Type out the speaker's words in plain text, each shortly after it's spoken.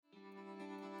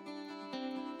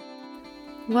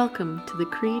Welcome to the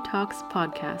Cree Talks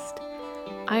podcast.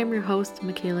 I am your host,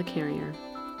 Michaela Carrier.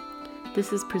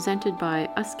 This is presented by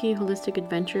Usky Holistic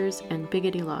Adventures and Big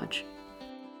Eddy Lodge.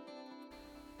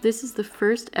 This is the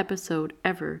first episode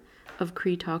ever of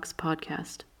Cree Talks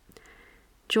podcast.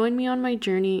 Join me on my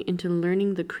journey into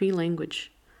learning the Cree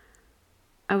language.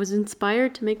 I was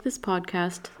inspired to make this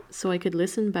podcast so I could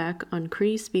listen back on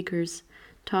Cree speakers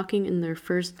talking in their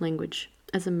first language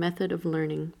as a method of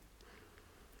learning.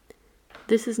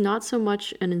 This is not so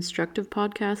much an instructive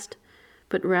podcast,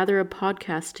 but rather a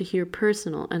podcast to hear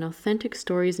personal and authentic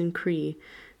stories in Cree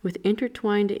with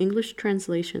intertwined English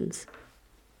translations.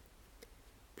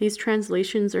 These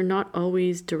translations are not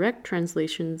always direct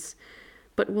translations,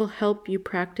 but will help you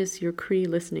practice your Cree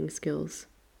listening skills.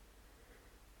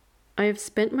 I have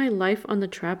spent my life on the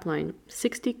trapline,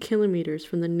 60 kilometers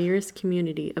from the nearest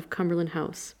community of Cumberland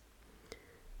House.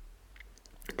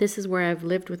 This is where I've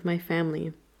lived with my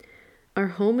family. Our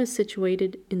home is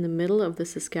situated in the middle of the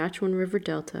Saskatchewan River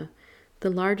Delta, the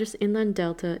largest inland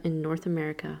delta in North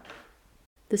America.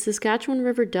 The Saskatchewan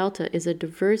River Delta is a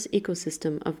diverse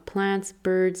ecosystem of plants,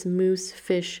 birds, moose,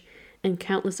 fish, and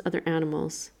countless other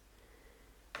animals.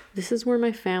 This is where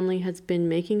my family has been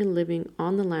making a living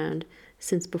on the land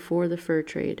since before the fur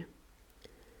trade.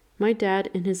 My dad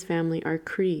and his family are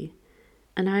Cree,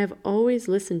 and I have always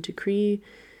listened to Cree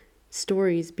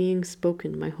stories being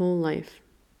spoken my whole life.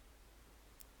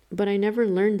 But I never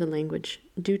learned the language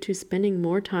due to spending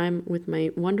more time with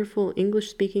my wonderful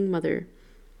English-speaking mother.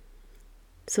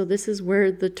 So this is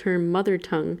where the term mother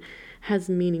tongue has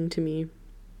meaning to me.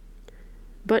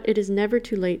 But it is never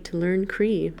too late to learn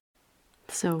Cree.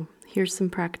 So here's some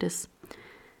practice.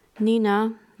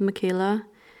 Nina, Michaela,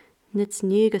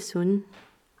 Nitsnigasun,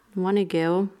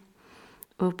 Wanigeo,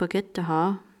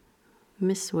 Opagetaha,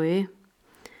 Miswe,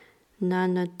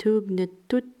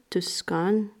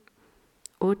 Nanatugnitutuskan,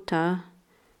 Ota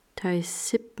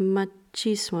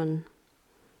Taisipmachiswan.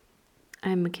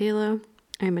 I'm Michaela.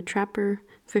 I'm a trapper,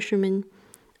 fisherman.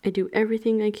 I do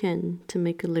everything I can to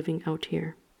make a living out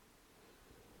here.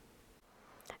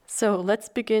 So let's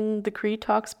begin the Cree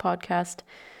Talks podcast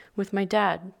with my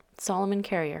dad, Solomon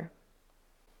Carrier.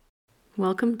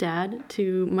 Welcome, Dad,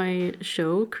 to my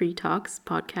show, Cree Talks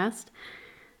podcast.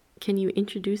 Can you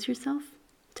introduce yourself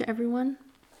to everyone?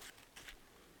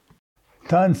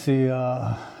 Tansi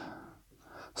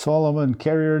Solomon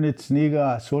Carrier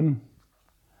Nitsniga Sun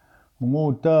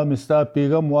Umuta Mista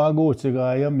Pigam Wagu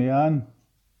Tigayam Yan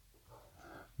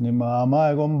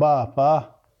Nimama Gomba Pa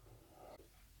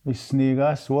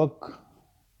Isniga Swak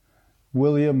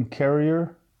William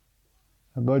Carrier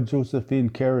God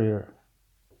Josephine Carrier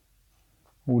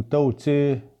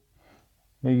Utauti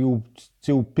Egu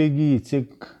Piggy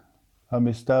Tik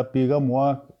Amista Pigam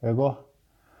Wak Ego.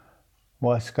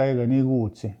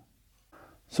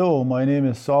 So, my name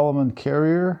is Solomon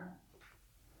Carrier.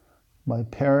 My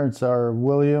parents are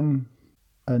William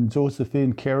and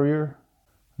Josephine Carrier.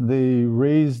 They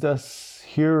raised us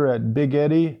here at Big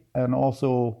Eddy and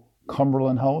also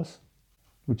Cumberland House,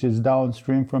 which is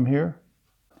downstream from here.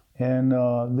 And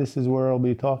this is where I'll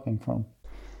be talking from.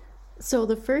 So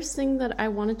the first thing that I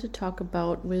wanted to talk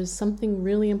about was something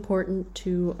really important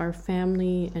to our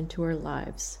family and to our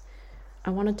lives. I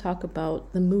want to talk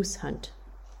about the moose hunt.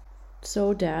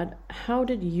 So, Dad, how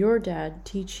did your dad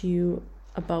teach you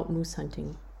about moose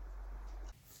hunting?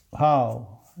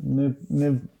 How?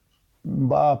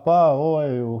 Bapa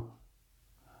oyo.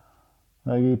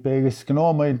 Nagipegis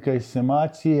kinomaid kay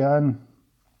Semachi an.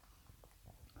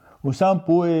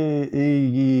 Usampu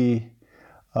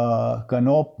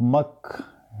kanop mak.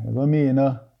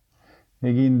 Gamina.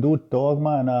 Nagindut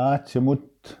dogma na atsimut.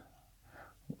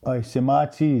 Ay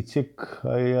Semachi chik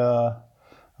ay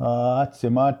at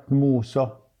semat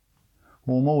muso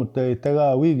umute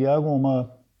taga wigi aguma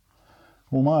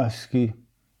umaski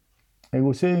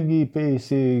ego segi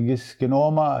pesi gis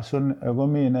kenoma sun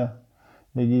egomina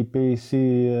egi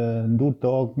pesi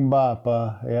duto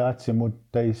mbapa e at semut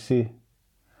taisi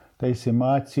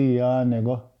machi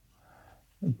anego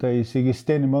taisi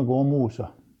gisteni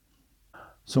magomuso.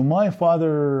 So my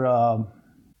father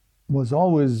was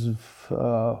always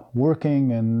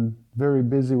working and very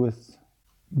busy with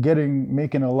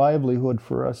making a livelihood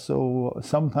for us. So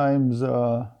sometimes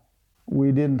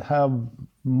we didn't have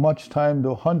much time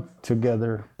to hunt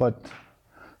together, but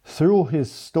through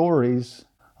his stories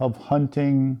of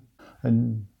hunting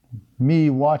and me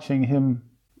watching him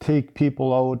take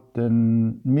people out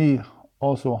and me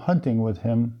also hunting with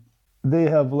him, they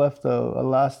have left a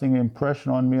lasting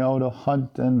impression on me how to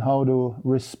hunt and how to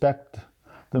respect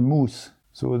the moose.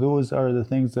 So those are the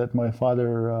things that my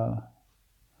father,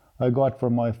 I got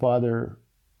from my father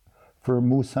for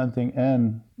moose hunting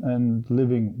and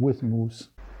living with moose.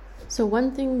 So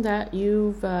one thing that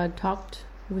you've talked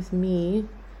with me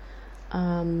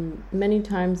many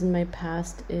times in my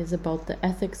past is about the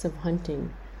ethics of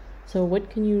hunting. So what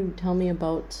can you tell me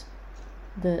about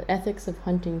the ethics of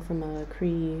hunting from a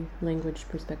Cree language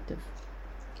perspective?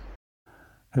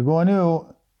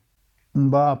 Egoniu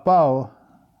ba pao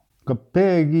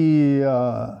kapegi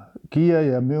kia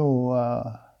ya meu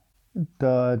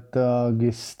ta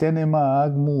gistenema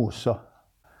ag musa.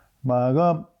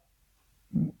 Maga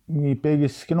mi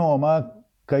pegis knoma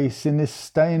kai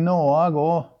sinistaino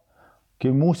ago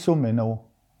ki muso meno.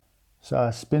 Sa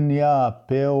spinya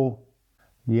peo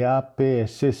ya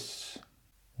pesis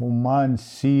uman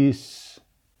sis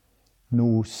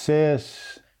nu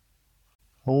ses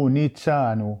o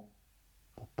nitsanu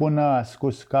punas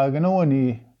kus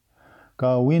kagnoni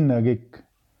ka winnagik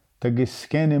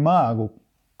tagiskeni maguk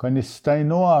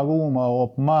kanistaino aguma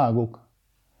op maguk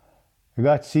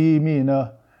gatsi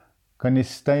mina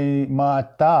kanistai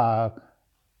matak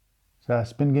sa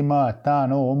spingi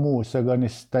matano musa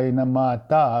kanistai na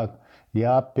matak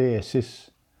ya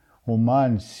pesis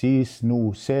uman sis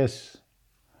nu ses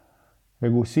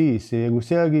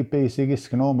egusegi peisigis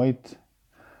knomait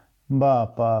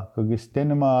Bapa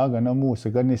kagistenema agana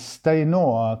musa kanistai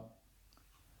noa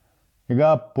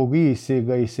ega pogisi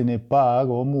gaisinepa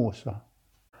ago musa.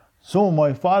 So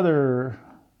my father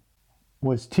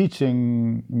was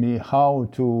teaching me how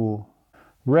to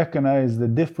recognize the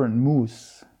different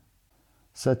moose,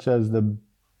 such as the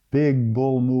big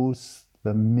bull moose,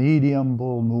 the medium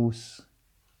bull moose,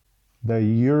 the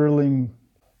yearling,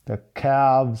 the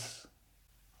calves,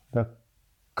 the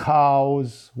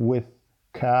cows with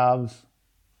calves,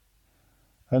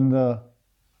 and the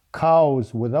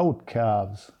cows without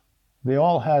calves. They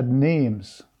all had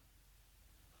names.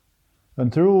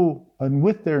 And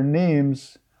with their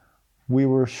names, we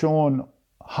were shown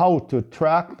how to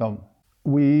track them.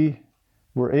 We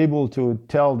were able to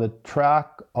tell the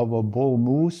track of a bull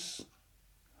moose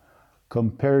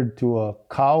compared to a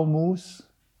cow moose,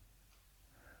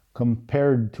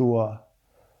 compared to a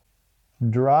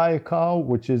dry cow,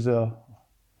 which is a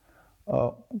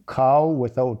cow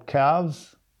without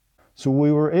calves. So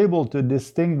we were able to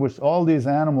distinguish all these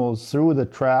animals through the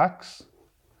tracks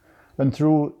and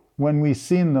through when we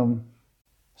seen them.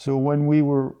 So when we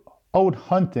were out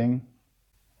hunting,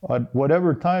 at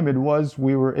whatever time it was,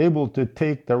 we were able to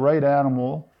take the right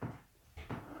animal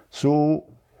so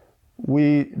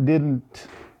we didn't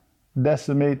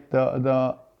decimate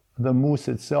the moose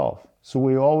itself. So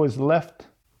we always left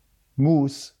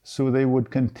moose so they would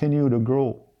continue to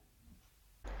grow.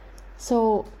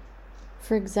 So,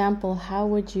 for example, how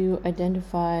would you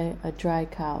identify a dry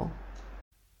cow?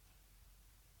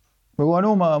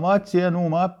 Bueno, mamachi no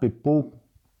mapipo.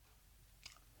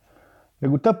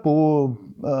 Egutapo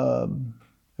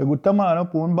egutama no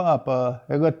pun bapa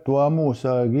egatua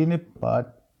musa ginipat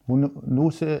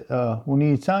nuse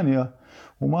unitsania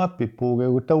umapipo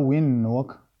eguta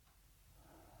winnok.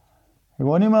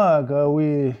 Egonima ka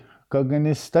we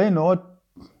kaganistainot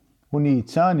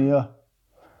unitsania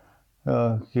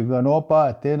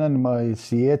kiganopa tenan mai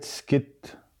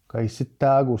sietskit kai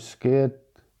sitaguskit.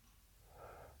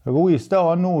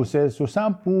 Egoista anu se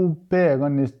susampu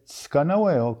peganis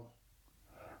kanaweo.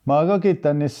 Maga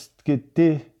kita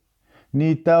niskiti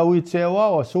ni tawitsewa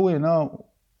osuina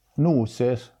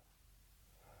nuses.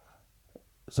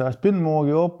 Sa spin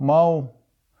mogiop mau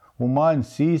uman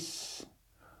sis.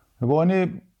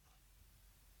 Egoni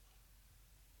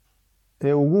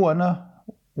uguana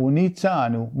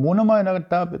unitsanu. Muna mai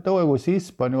nagtapito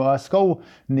egosis panu askau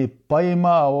ni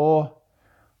paima o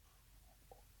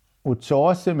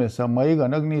utsosime sa maiga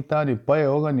nagnita ni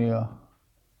paeogania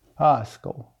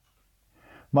askau.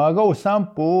 Maga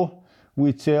usampu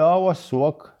witseawa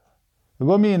suak.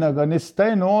 Gomina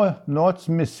ganistay nots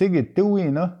misigit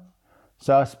tuwina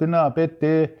sa spina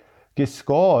pete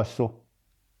kiskoso.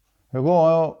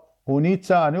 Ego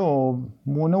unitsani o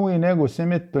munuine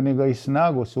gusimitto ni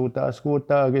gaisnago suta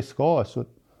skuta kiskoso.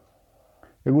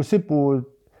 Ego sipu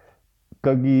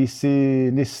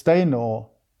kagisi nistaino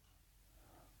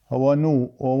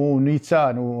awanu o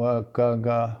unitsanu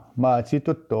kaga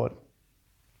machitutor.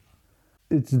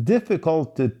 It's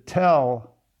difficult to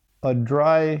tell a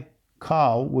dry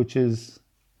cow, which is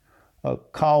a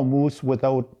cow moose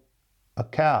without a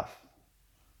calf,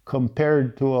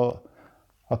 compared to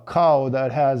a cow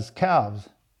that has calves.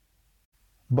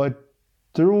 But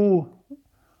through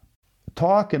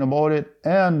talking about it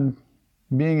and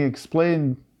being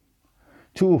explained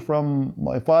to from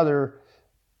my father,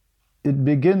 it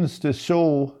begins to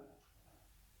show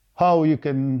how you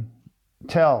can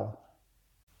tell.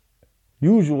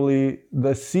 usually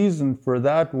the season for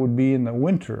that would be in the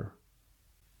winter.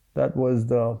 That was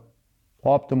the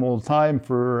optimal time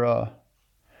for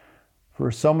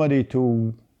somebody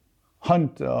to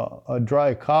hunt a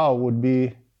dry cow would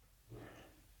be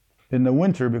in the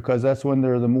winter, because that's when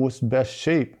they're the most best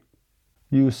shape.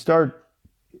 You start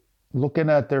looking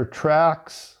at their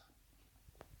tracks,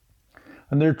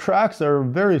 and their tracks are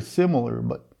very similar,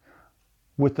 but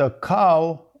with a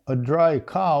cow, a dry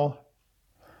cow,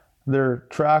 their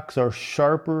tracks are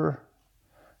sharper,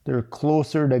 they're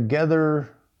closer together,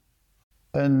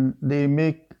 and they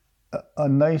make a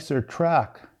nicer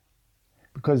track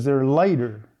because they're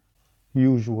lighter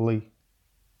usually.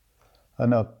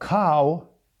 And a cow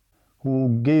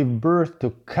who gave birth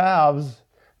to calves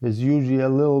is usually a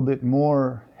little bit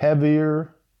more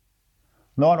heavier,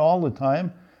 not all the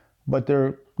time, but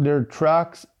their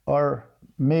tracks are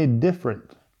made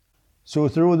different. So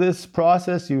through this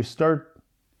process, you start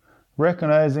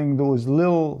recognizing those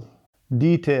little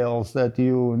details that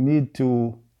you need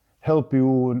to help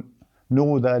you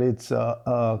know that it's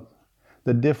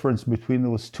the difference between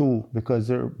those two, because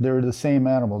they're the same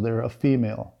animal, they're a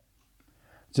female,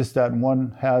 just that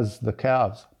one has the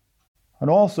calves. And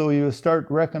also you start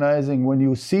recognizing when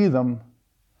you see them,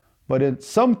 but in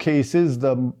some cases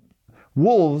the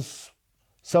wolves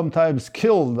sometimes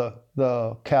kill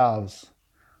the calves,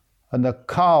 and the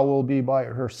cow will be by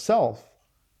herself.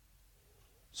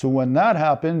 So when that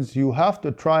happens, you have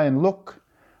to try and look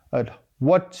at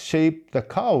what shape the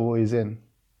cow is in.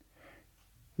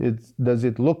 Does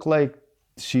it look like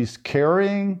she's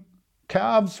carrying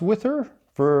calves with her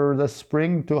for the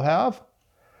spring to have?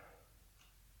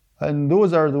 And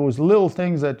those are those little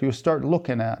things that you start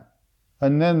looking at.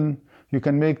 And then you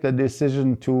can make the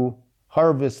decision to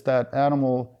harvest that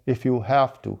animal if you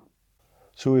have to.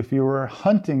 So if you were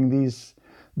hunting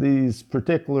these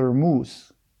particular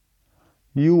moose,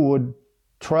 you would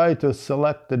try to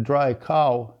select the dry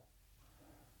cow,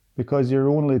 because you're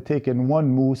only taking one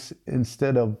moose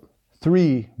instead of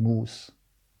 3 moose.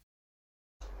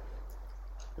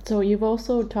 So you've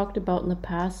also talked about in the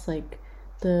past, like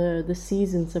the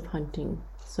seasons of hunting.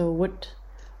 So what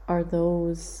are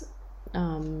those?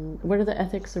 What are the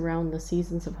ethics around the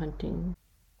seasons of hunting?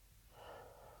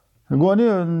 Goni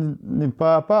ni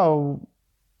papa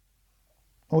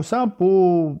o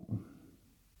sampu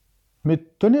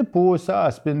mitone po sa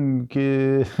aspin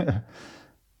ki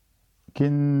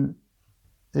kin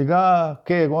iga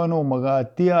ke gono maga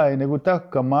tia ine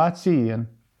gutak kamachi yan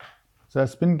sa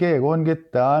aspin ke gon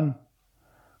getan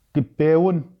ki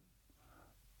peun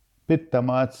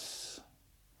pitamats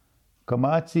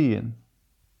kamachi yan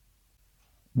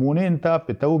munin ta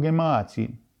pitau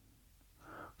gemachi.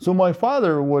 So my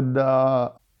father would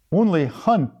only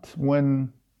hunt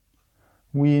when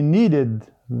we needed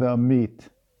the meat.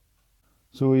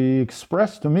 So he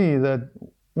expressed to me that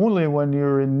only when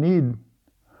you're in need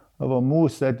of a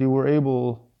moose that you were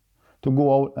able to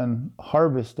go out and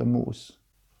harvest a moose.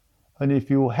 And if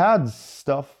you had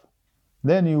stuff,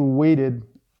 then you waited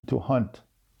to hunt.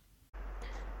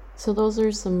 So those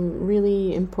are some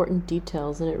really important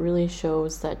details, and it really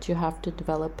shows that you have to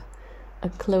develop a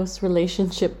close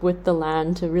relationship with the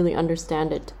land to really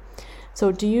understand it.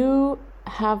 So do you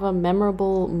have a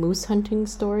memorable moose hunting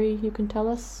story you can tell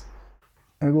us?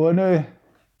 Igone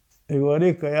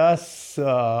kayas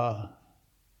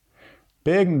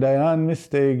peg dayan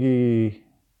mistegi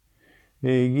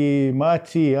egi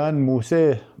machi an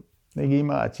muse egi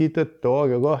machi to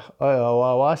go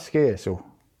awas keso.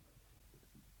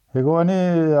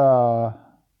 Igone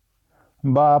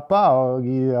bapa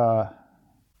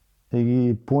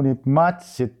egi punit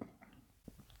matsit.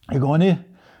 Igone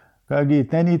kagi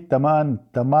teni taman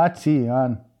tamachi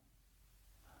an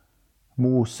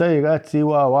musay ga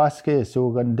tiwa waske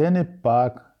so gandene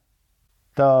pak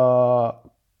ta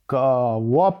ka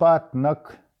wapat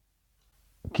nak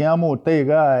kiamo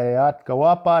tega at ka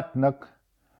wapat nak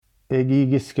egi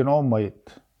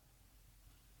giskenomait.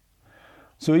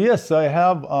 So yes, I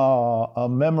have a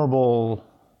memorable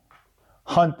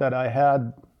hunt that I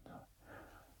had,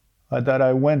 that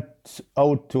I went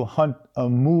out to hunt a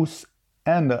moose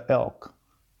and an elk.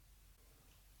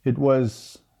 It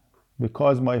was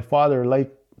because my father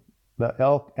liked the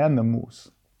elk and the moose.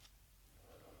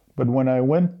 But when I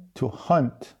went to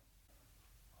hunt,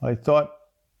 I thought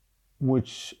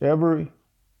whichever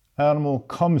animal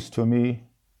comes to me,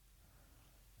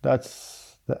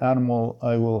 that's the animal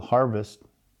I will harvest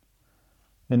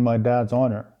in my dad's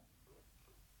honor,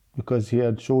 because he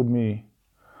had showed me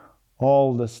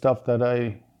all the stuff that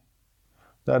I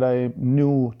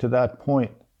knew to that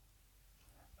point.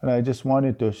 And I just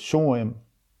wanted to show him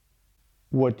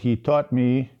what he taught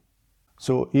me,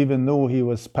 So even though he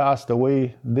was passed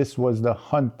away, this was the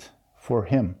hunt for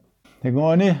him.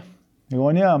 Negoni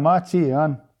amachi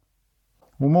yan.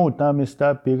 Umuta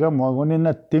mista piga mogoni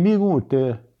na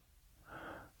timigute.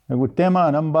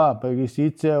 Egutema namba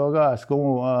pagisitse wagas ko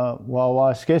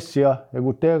wawaskesia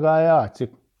egute gaya chik.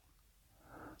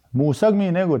 Musag mi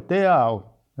negute yao.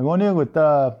 Negoni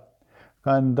guta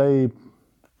kanday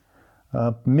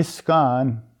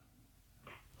miskan.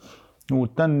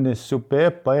 Utan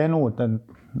supe paen utan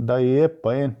daye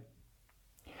paen.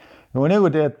 Negoni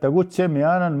gute tagutse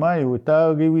mianan mai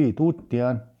utagi wi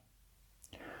tutian.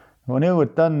 Negoni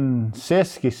gutan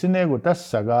seski sine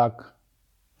gutasagak.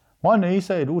 One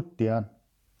isa irutian.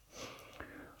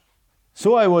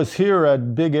 So I was here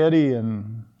at Big Eddy,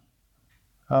 and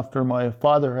after my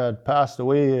father had passed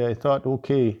away, I thought,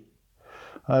 okay,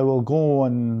 I will go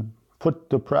and put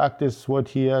to practice what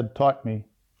he had taught me.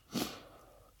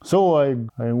 So I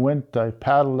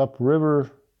paddled up river.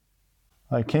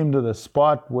 I came to the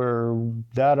spot where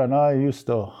Dad and I used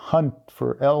to hunt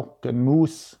for elk and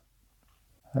moose,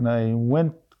 and I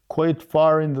went quite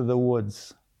far into the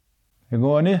woods.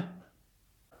 Egoni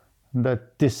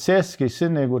dat tiseski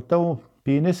sine gutau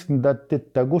pinis dat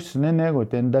titagus nene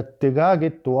guten dat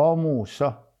tigagit tuwa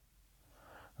musa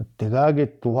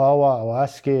tigagit tuwa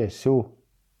waske su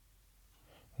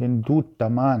indut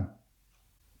taman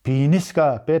pinis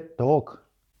ka petok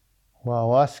wa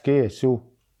waske su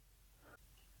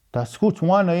taskuch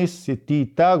wana is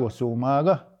titago su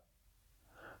maga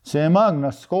semag na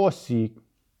skosi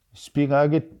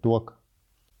spigagit tuak.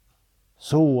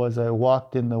 So as I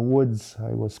walked in the woods,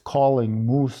 I was calling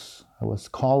moose, I was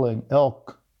calling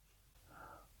elk.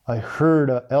 I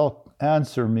heard an elk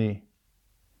answer me,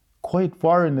 quite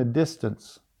far in the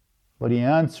distance, but he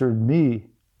answered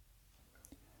me.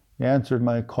 He answered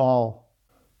my call.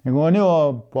 Ngoni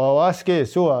pawaske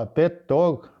sua pet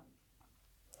dog.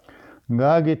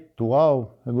 Ngagit tuaw,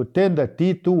 gutenda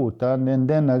titu tan and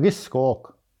then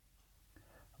nagiskok.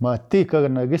 Matika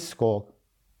nagiskok.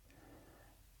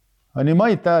 Ani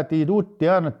mai ta ti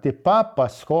rutian ti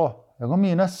papas ko, ego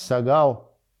minas sagao.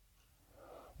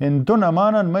 En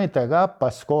tunamanan mai taga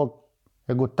pasko,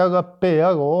 ego taga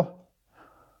peago,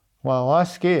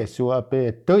 wawaske sua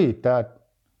pe tuitat.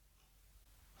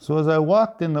 So as I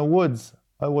walked in the woods,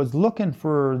 I was looking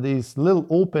for this little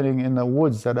opening in the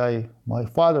woods that my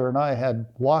father and I had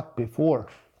walked before.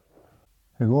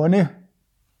 Ego ni,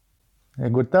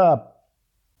 ego ta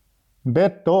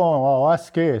beto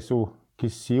wawaske su.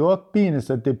 Kisiok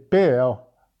pinis at peo,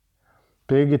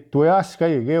 pegit tuyaska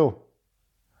igeo,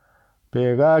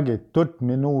 pegagit tut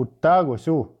minutago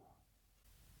su.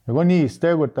 Ego ni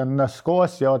stegut an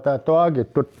naskosia o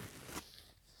tatoagit tut.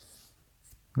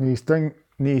 Ni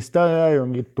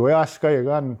stayong it tuyaska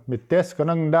igan miteska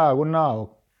nang dago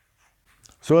now.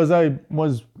 So as I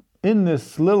was in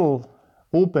this little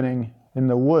opening in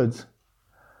the woods,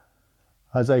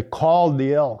 as I called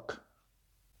the elk,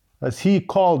 as he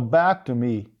called back to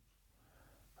me,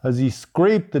 as he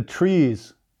scraped the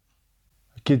trees,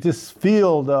 I could just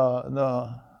feel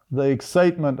the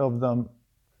excitement of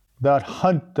that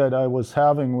hunt that I was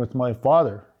having with my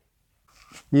father,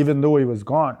 even though he was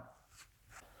gone.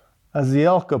 As the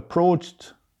elk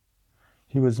approached,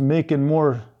 he was making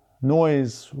more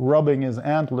noise, rubbing his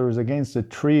antlers against the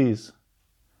trees.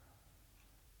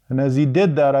 And as he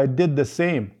did that, I did the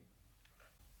same.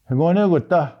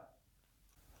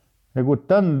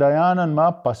 Egutan dayanan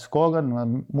ma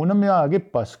paskogan munamya agi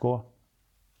pasko.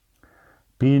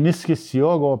 Piniski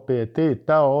siogo pete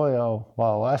tao ya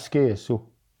wawaske su.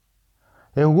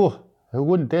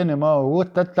 Egu tene ma egu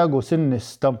tatago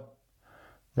sinistam.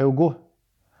 Egu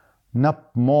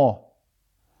nap mo.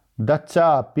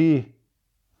 Datsa pi.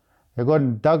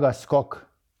 Egon dagaskok.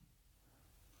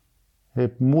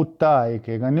 Ep mutai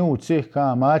ke ganiuchi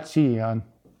ka machi yan.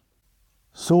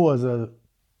 So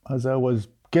as I was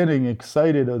getting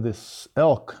excited of this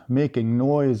elk making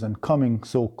noise and coming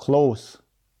so close.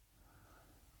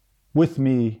 With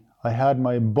me, I had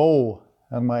my bow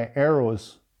and my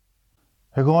arrows.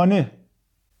 Egoni,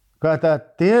 kata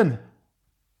tin.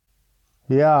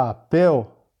 Ya peo,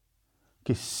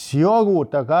 ki siogu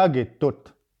takagi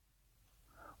tut.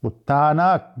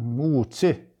 Utanak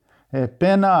muchi, e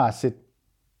penasit.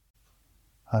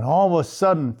 And all of a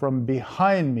sudden, from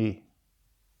behind me,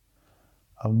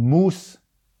 a moose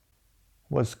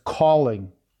was calling,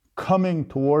 coming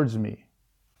towards me.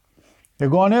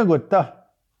 Egone gutta,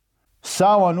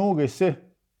 sawanuge se,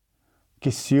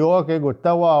 kisioke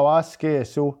gutta wawaske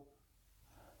su.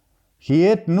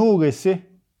 Hiet nuge se,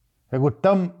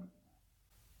 eguttam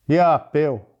ya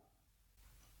peo.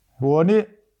 Woni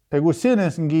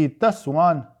egusines ngita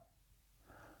swan.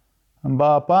 Ang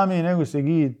bapa mi ne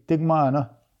gusigi tigma na.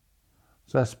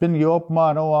 Sa spin giop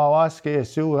ma no awas ke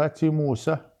su hati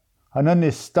musa. Anan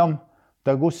istam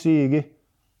tagusigi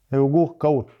eugu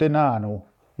kautenano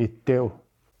itteu.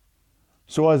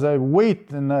 So as I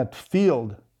wait in that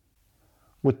field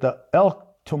with the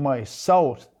elk to my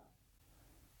south,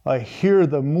 I hear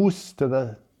the moose to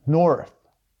the north,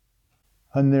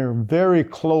 and they're very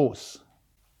close.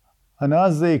 And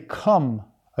as they come,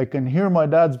 I can hear my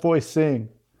dad's voice saying,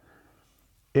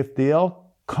 if the elk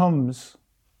comes,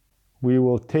 we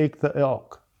will take the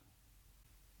elk.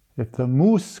 If the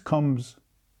moose comes,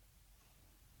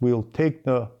 we'll take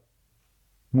the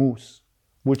moose.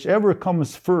 Whichever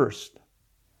comes first,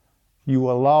 you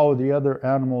allow the other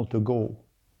animal to go.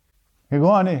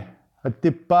 Igoni,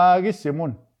 atipagi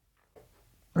simon.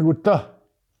 Iguta.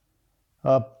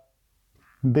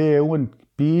 Beun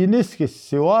pinis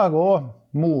kisiwago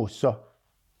musa.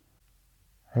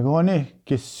 Igoni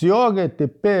kisioge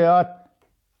tipeat.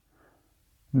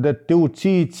 Da tiu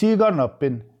chi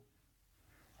ganapin.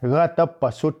 Gata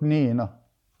pasut ni na.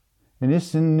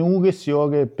 Inis nugis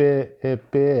yoge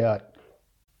peat.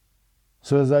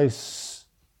 So as I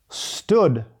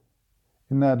stood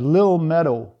in that little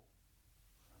meadow,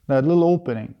 that little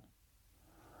opening,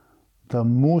 the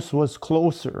moose was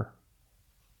closer.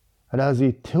 And as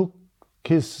he took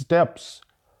his steps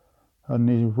and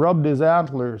he rubbed his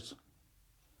antlers,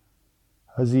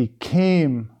 as he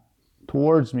came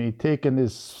towards me, taking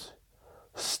his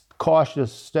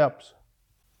cautious steps,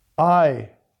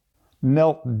 I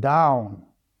knelt down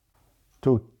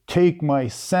to take my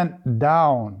scent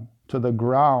down to the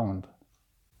ground.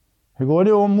 Igoni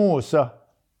o musa,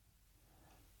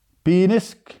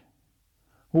 pinisk,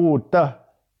 uta,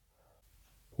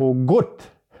 o gut,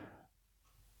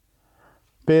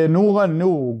 penuga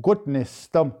nu gut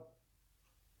nistam.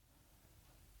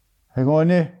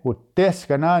 Igoni utes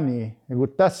kanani,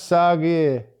 igutas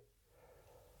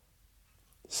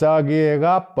sagi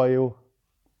gapayo.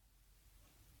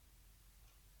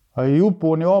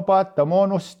 Ayupo ni opa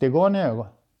tamonos tegonego.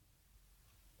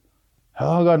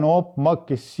 Hagan op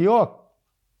makisiok.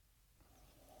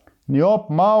 Ni op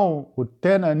mau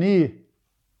utena ni.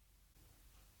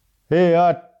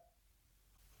 At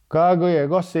kago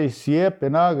ego se siep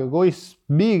enaga gois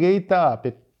bigeita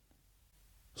apit.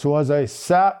 So as I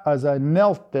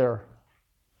knelt there,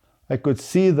 I could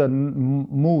see the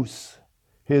moose,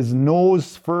 his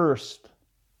nose first,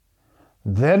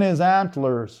 then his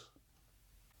antlers,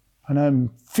 and I'm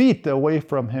feet away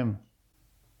from him,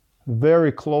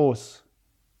 very close.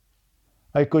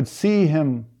 I could see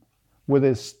him with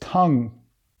his tongue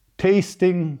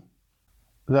tasting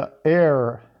the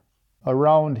air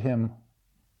around him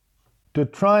to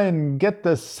try and get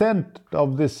the scent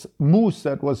of this moose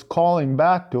that was calling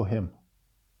back to him.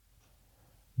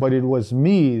 But it was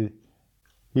me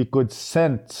he could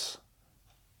sense.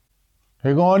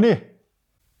 Hegoni,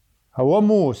 hawa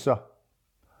musa,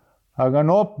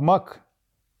 haganop mak,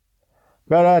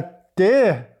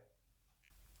 garate,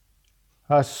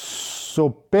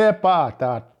 asupepatat.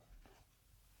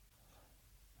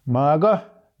 Maga,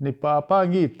 ni papa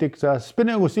gitik sa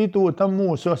spinegusitu utam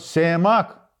muso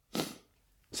semak.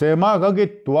 Semak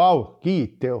agit wow,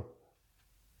 kiteo.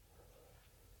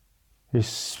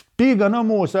 Ispiga na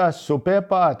musa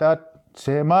supepatat,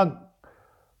 semak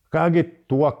kagit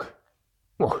tuak.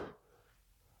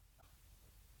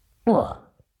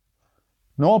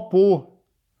 No pu,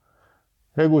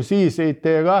 egusi se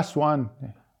tegaswan.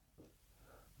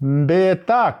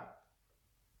 Betak,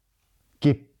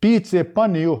 ki pizze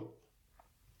paniu.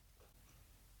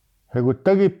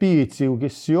 Egutagi pizzi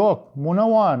ukisiok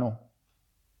munawano.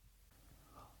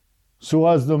 So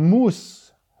as the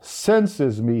moose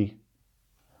senses me,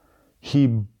 he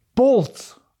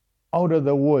bolts out of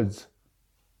the woods.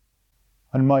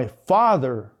 And my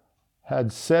father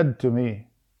had said to me,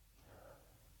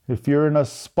 if you're in a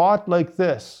spot like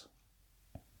this,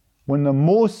 when the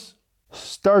moose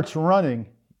starts running,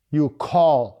 you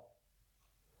call.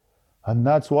 And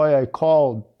that's why I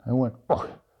called. I went,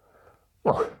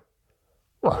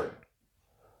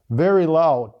 very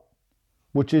loud,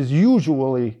 which is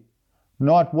usually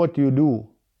not what you do,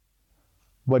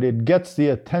 but it gets the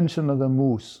attention of the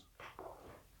moose.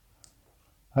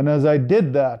 And as I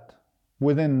did that,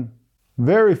 within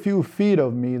very few feet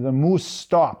of me, the moose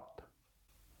stopped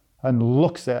and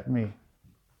looks at me.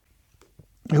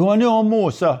 Igoni o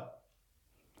musa,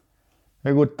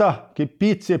 eguta ki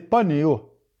pizze paniu,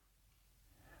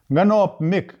 ganop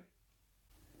mik.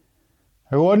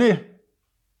 Igoni,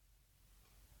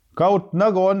 kaut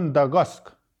nagon da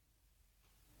gask.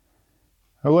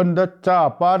 Egon da cha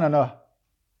panana,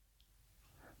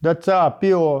 da cha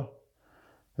pio,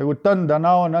 Egutan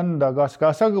danao nanda gas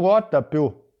kasagwata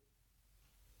piu.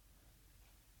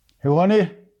 Hewani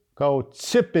kau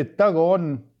chipit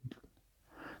tagon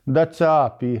datsa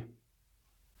pi.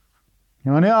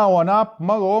 Hewani awanap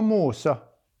magomusa.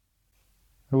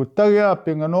 Hewutagya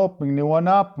pinganop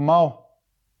pingniwanap mau.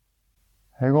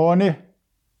 Hewani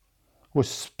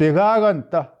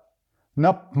uspigaganta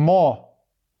nap mo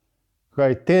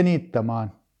kay tenita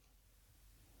man.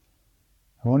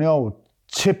 Hewani au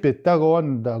chipit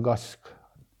tagon da gas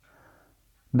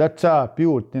datsa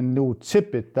piu tindu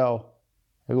chipit tao.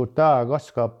 Eguta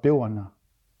gaska piwana.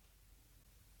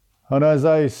 And as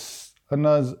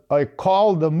I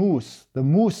called the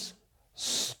moose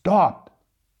stopped.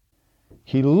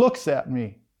 He looks at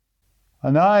me,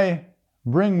 and I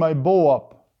bring my bow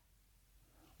up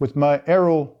with my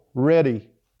arrow ready,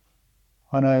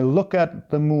 and I look at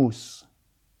the moose,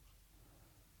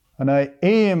 and I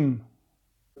aim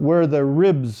where the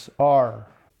ribs are,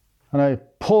 and I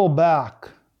pull back,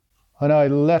 and I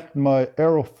let my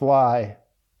arrow fly.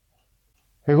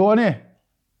 Hegoni,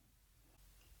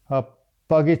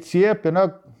 pagitsie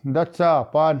pinak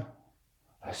datsa pan,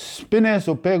 spine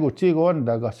so pegu chigon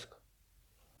dagask.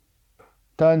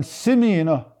 Tan simi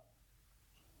no,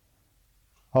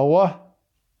 awa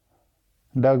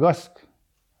dagask,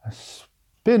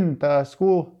 spin ta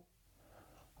sku,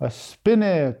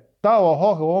 spine tawa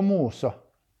hoke omusa,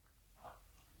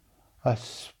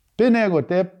 spine go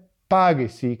te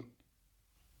pagisik.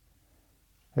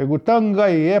 Egutanga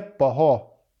yeppa ho.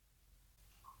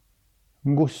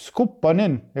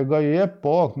 Nguskupanin ega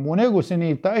yeppo munegu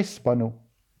sini taispanu.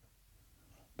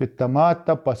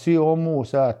 Pitamata pasi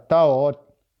omusa taot.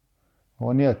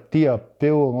 Onia tia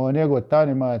peu onego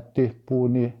tanima ti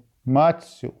puni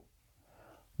matsu.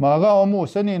 Maga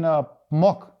omusa ni na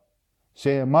mok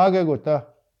se magegota.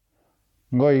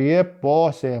 Ngo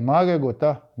yeppo se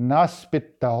magegota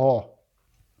naspitta ho.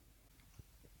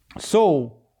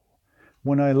 So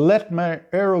when I let my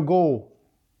arrow go,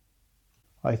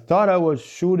 I thought I was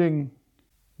shooting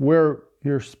where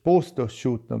you're supposed to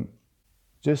shoot them,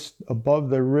 just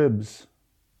above the ribs.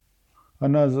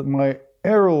 And as my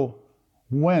arrow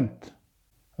went,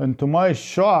 and to my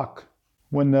shock,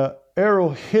 when the arrow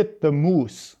hit the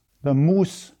moose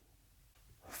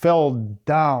fell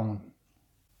down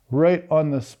right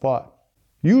on the spot.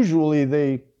 Usually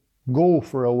they go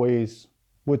for a ways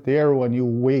with the arrow and you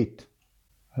wait,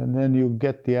 and then you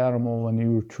get the animal and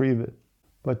you retrieve it.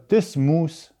 But this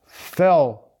moose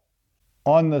fell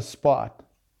on the spot.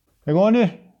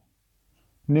 Egoni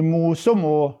ni muso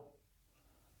mo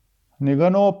ni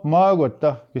ganop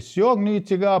magota kisyog ni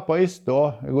tiga pa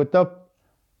isto egota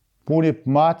punip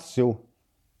matsu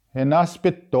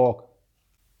enaspitok.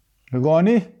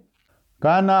 Egoni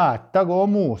kana tago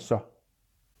muso.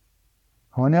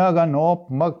 Oni ganop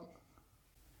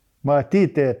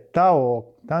matite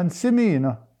tao tan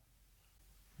simina.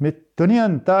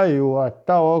 Mittonian tayo at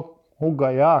tao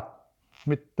hugayak.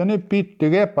 Mittoni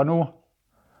pittige panu.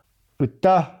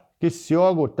 Pitta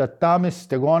kisyogu tatamis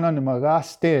tegona ni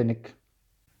magastenik.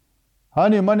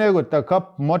 Hani manego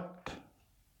takap mot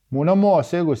munamo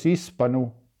segu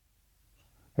sispanu.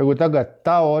 Egu taga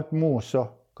taot muso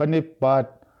kanipat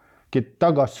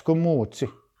kitagas kumutsi.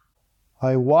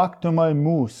 I walk to my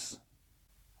moose.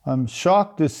 I'm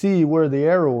shocked to see where the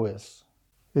arrow is.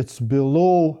 It's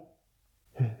below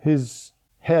his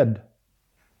head.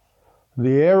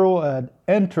 The arrow had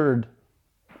entered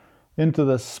into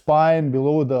the spine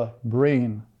below the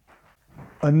brain.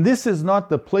 And this is not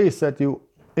the place that you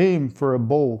aim for a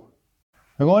bow.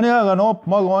 Egonia ganop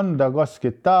magon dagos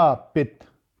kita pit.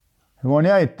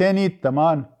 Egonia itenit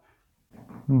taman.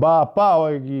 Ba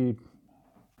pawagi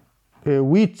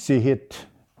witsi hit.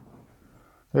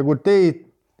 Egutei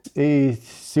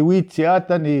si witsi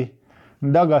atani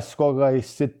dagas koga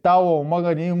isitawo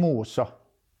magani musa.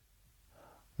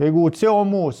 Egutse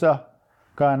musa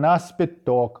ka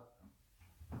naspitok.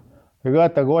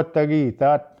 Egata gota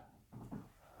gitat.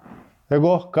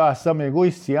 Ego kasam ego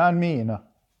isian mina.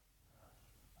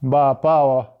 Ba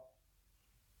pawa.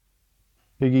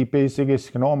 Egi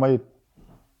pesigis knomai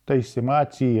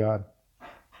taisimachian.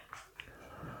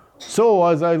 So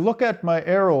as I look at my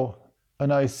arrow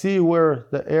and I see where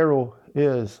the arrow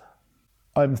is,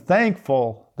 I'm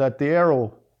thankful that the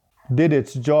arrow did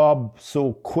its job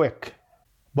so quick.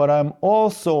 But I'm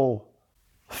also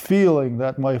feeling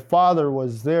that my Father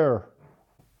was there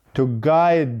to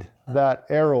guide that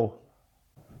arrow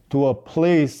to a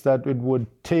place that it would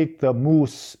take the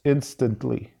moose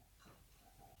instantly.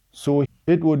 So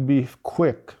it would be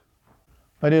quick.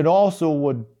 And it also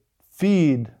would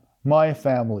feed my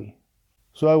family.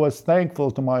 So I was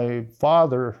thankful to my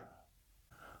Father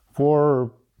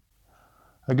for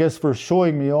I guess for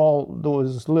showing me all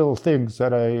those little things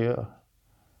that I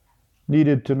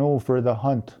needed to know for the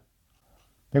hunt.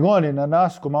 Ngoni na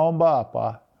nasco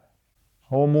maombapa,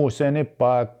 homo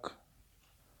senipak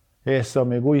esa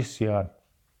meguisian.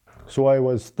 So I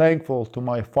was thankful to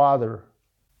my father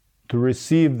to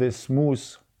receive this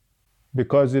moose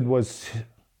because it was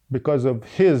because of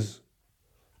his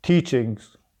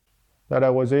teachings that I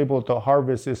was able to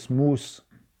harvest this moose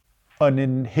and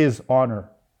in his honor.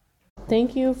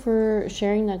 Thank you for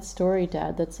sharing that story,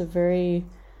 Dad. That's a very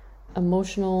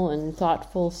emotional and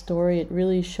thoughtful story. It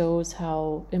really shows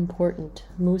how important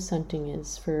moose hunting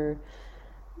is for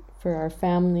our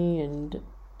family and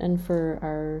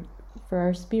for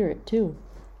our spirit too.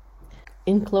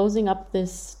 In closing up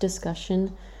this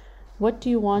discussion, what do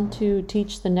you want to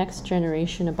teach the next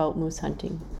generation about moose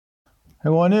hunting?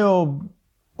 Ngoni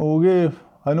oge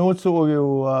anotso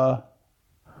oge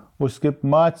skip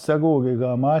mat sago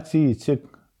ga machi chik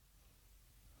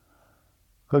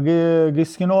kage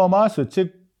giskino maso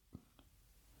chik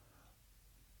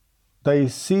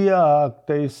taisia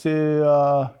taise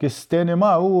kistene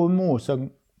ma mu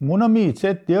sang munami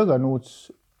chet diaga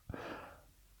nuts.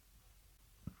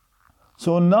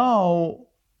 So now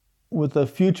with the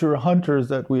future hunters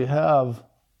that we have,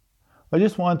 I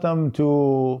just want them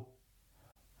to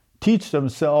teach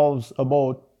themselves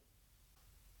about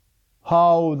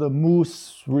how the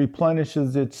moose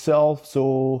replenishes itself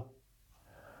so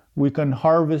we can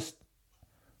harvest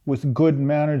with good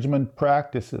management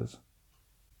practices.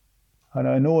 And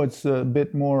I know it's a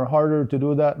bit more harder to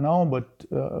do that now, but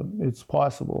it's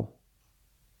possible.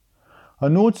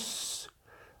 Anuts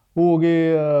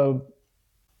uge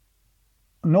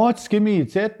nots kimi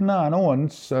zetna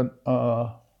anons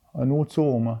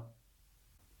anutsoma.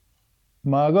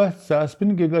 Maga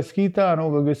saspin ke gaskita ano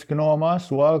gaskino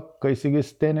mas wa kaisi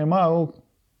gistene ma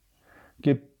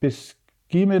ke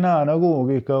piskimena nago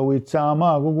ke ka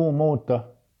witsama go mota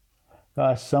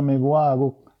ka samigwa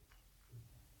go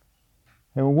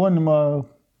e won ma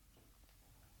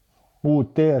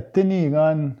ute atini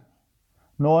gan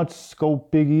nots ko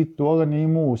pigi to ni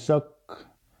mu sak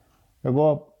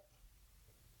ego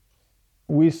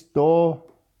wisto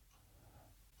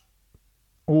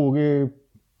uge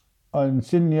an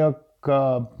sinyak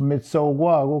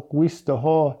mitsawwa go kwista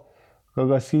ho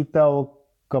kagasita o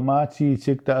kamachi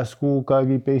chikta asku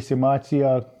kagi pesimachi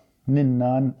a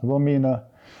ninnan gomina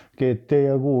ke te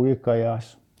agu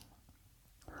kayas.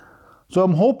 So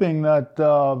I'm hoping that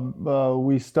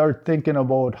we start thinking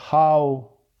about how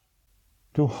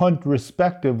to hunt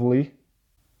respectively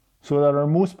so that our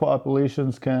moose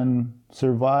populations can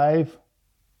survive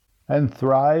and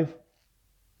thrive,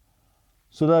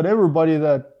 so that everybody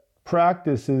that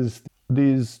practices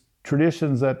these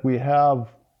traditions that we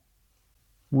have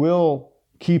will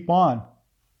keep on.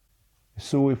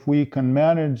 So if we can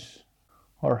manage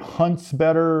our hunts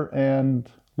better and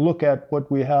look at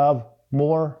what we have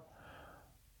more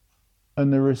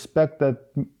and the respect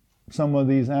that some of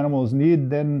these animals need,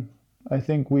 then I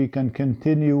think we can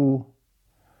continue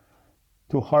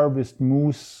to harvest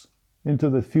moose into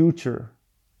the future,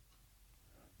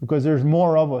 because there's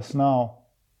more of us now.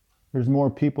 There's more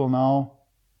people now.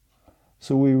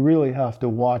 So we really have to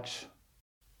watch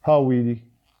how we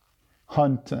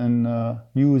hunt and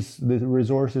use the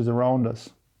resources around us.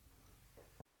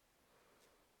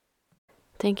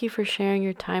 Thank you for sharing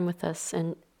your time with us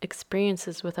and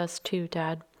experiences with us too,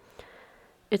 Dad.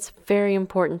 It's very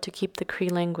important to keep the Cree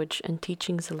language and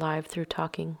teachings alive through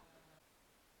talking.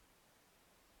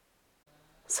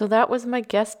 So that was my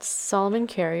guest, Solomon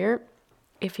Carrier.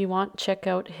 If you want, check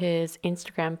out his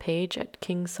Instagram page at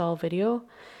King Sol Video.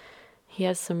 He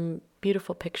has some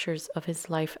beautiful pictures of his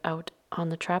life out on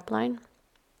the trapline.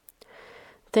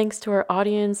 Thanks to our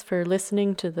audience for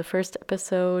listening to the first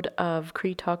episode of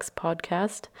Cree Talks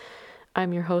podcast.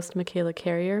 I'm your host, Michaela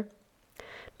Carrier.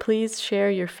 Please share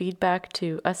your feedback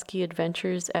to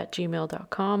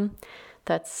askiadventures@gmail.com.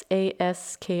 That's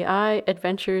ASKI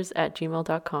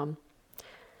adventures@gmail.com.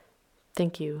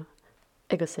 Thank you.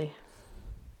 Egose.